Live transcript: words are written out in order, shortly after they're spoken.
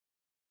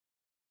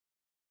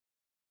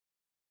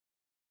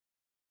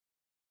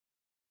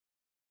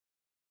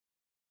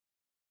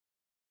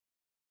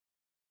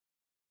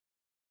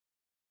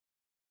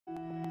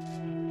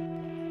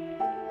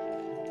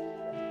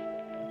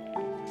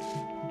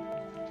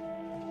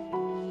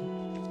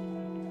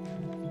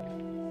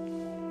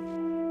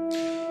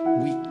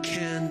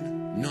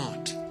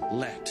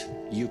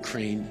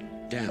Ukraine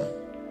down.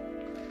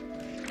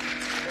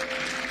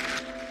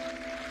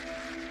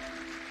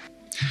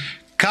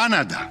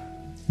 Kanada,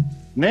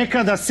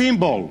 nekada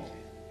simbol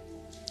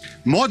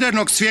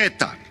modernog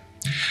svijeta,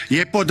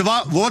 je pod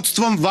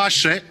vodstvom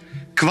vaše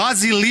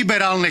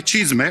kvazi-liberalne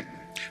čizme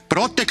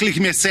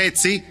proteklih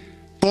mjeseci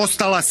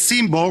postala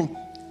simbol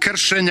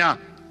kršenja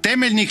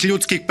temeljnih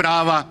ljudskih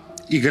prava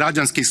i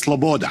građanskih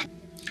sloboda.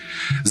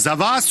 Za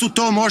vas su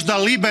to možda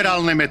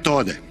liberalne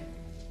metode.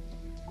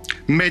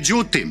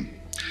 Međutim,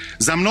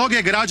 za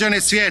mnoge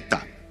građane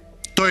svijeta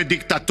to je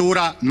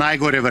diktatura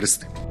najgore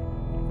vrste.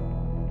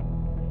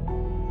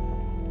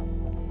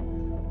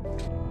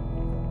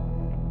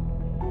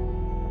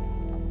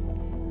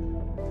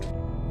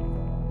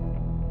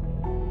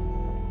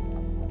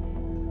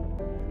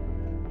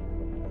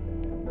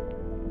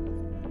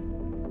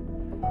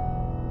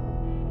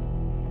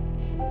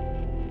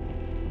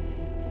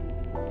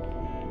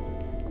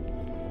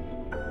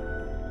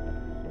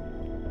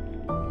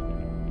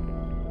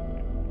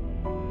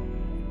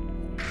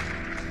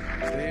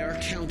 They are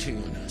counting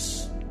on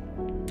us.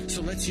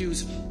 So let's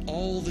use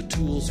all the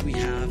tools we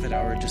have at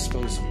our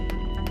disposal.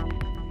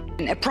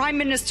 A prime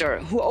minister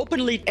who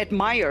openly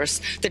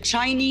admires the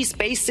Chinese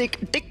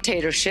basic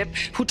dictatorship,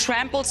 who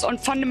tramples on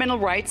fundamental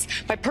rights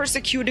by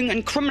persecuting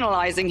and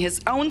criminalizing his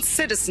own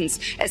citizens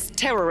as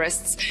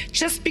terrorists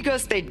just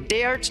because they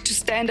dared to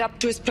stand up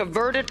to his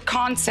perverted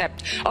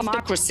concept of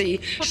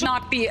democracy, should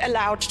not be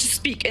allowed to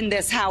speak in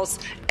this House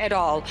at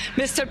all.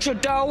 Mr.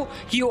 Trudeau,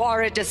 you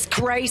are a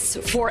disgrace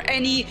for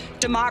any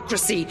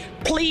democracy.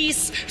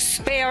 Please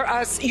spare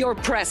us your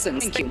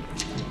presence. Thank you.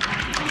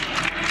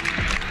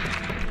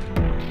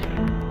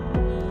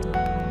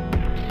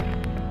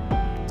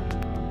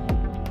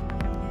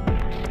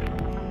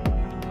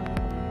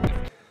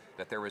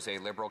 That there was a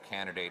Liberal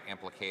candidate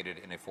implicated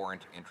in a foreign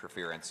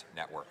interference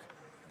network.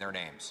 Their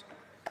names.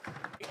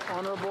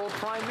 Honourable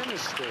Prime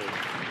Minister.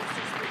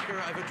 Mr.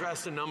 Speaker, I've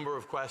addressed a number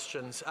of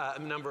questions, a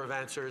number of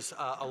answers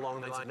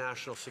along the lines of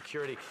national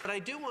security. But I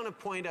do want to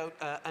point out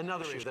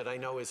another issue that I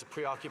know is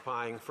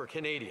preoccupying for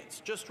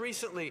Canadians. Just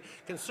recently,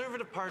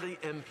 Conservative Party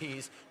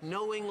MPs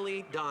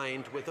knowingly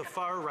dined with a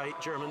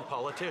far-right German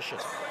politician.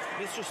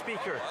 Mr.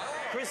 Speaker,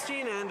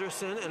 Christine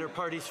Anderson and her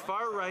party's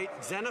far-right,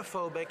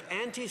 xenophobic,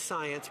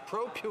 anti-science,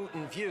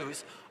 pro-Putin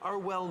views are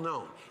well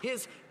known.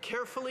 His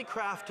carefully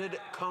crafted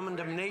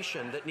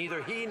condemnation that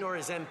neither he nor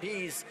his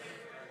MPs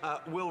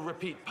will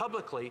repeat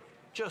publicly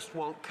just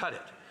won't cut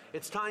it.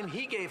 It's time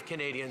he gave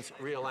Canadians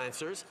real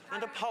answers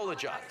and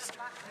apologized.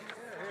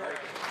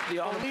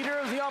 The Leader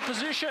of the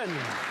Opposition.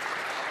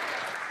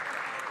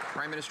 The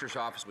Prime Minister's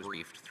office was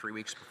briefed 3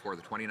 weeks before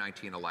the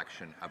 2019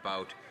 election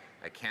about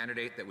a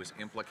candidate that was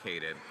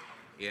implicated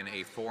in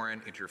a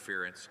foreign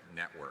interference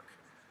network.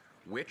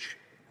 Which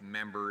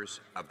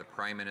members of the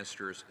Prime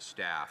Minister's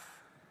staff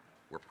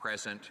were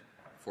present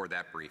for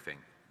that briefing?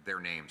 Their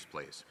names,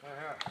 please.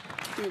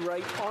 The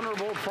Right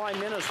Honourable Prime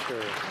Minister.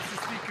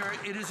 Mr. Speaker,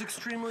 it is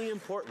extremely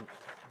important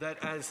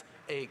that as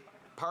a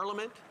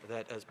Parliament,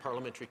 that as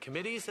parliamentary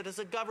committees, that as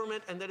a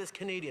government, and that as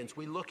Canadians,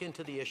 we look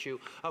into the issue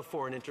of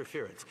foreign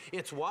interference.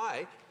 It's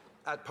why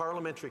at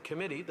Parliamentary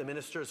Committee, the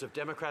Ministers of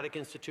Democratic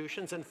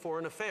Institutions and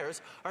Foreign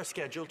Affairs are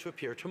scheduled to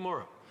appear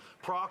tomorrow.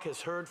 PROC has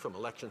heard from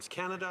Elections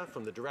Canada,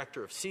 from the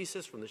Director of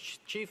CSIS, from the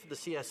Chief of the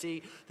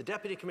CSE, the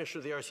Deputy Commissioner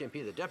of the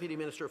RCMP, the Deputy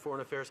Minister of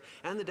Foreign Affairs,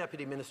 and the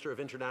Deputy Minister of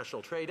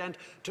International Trade. And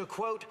to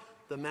quote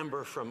the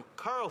member from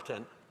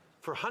Carleton,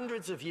 for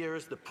hundreds of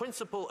years, the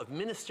principle of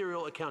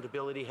ministerial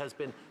accountability has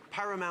been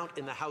paramount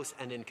in the House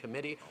and in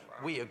committee.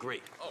 We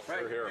agree.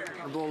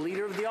 Honourable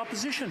Leader of the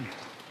Opposition.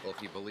 Well, if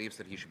he believes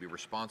that he should be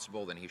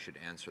responsible, then he should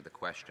answer the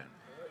question.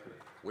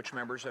 Which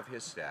members of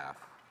his staff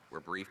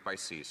were briefed by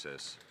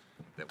CSIS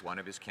that one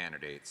of his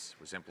candidates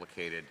was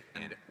implicated,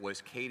 and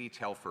was Katie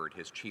Telford,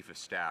 his Chief of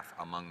Staff,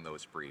 among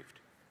those briefed?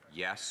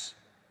 Yes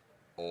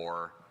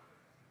or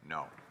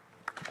no?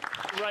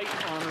 Right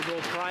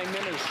Honourable Prime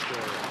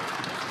Minister.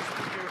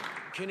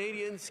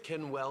 Canadians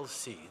can well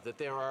see that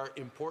there are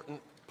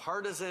important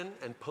partisan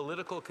and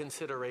political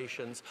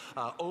considerations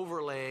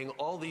overlaying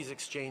all these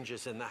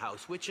exchanges in the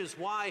House, which is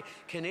why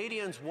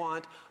Canadians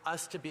want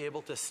us to be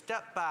able to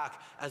step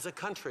back as a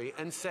country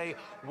and say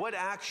what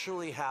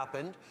actually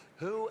happened,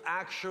 who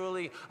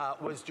actually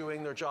was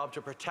doing their job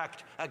to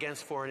protect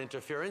against foreign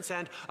interference,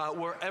 and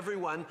was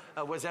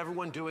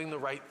everyone doing the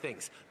right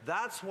things.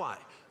 That's why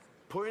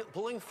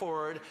pulling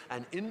forward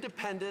an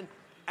independent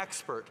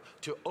expert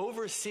to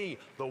oversee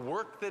the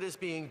work that is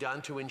being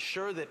done to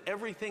ensure that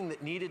everything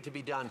that needed to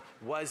be done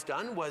was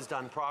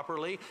done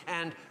properly,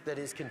 and that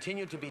is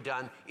continued to be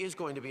done is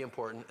going to be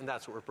important, and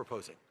that's what we're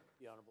proposing.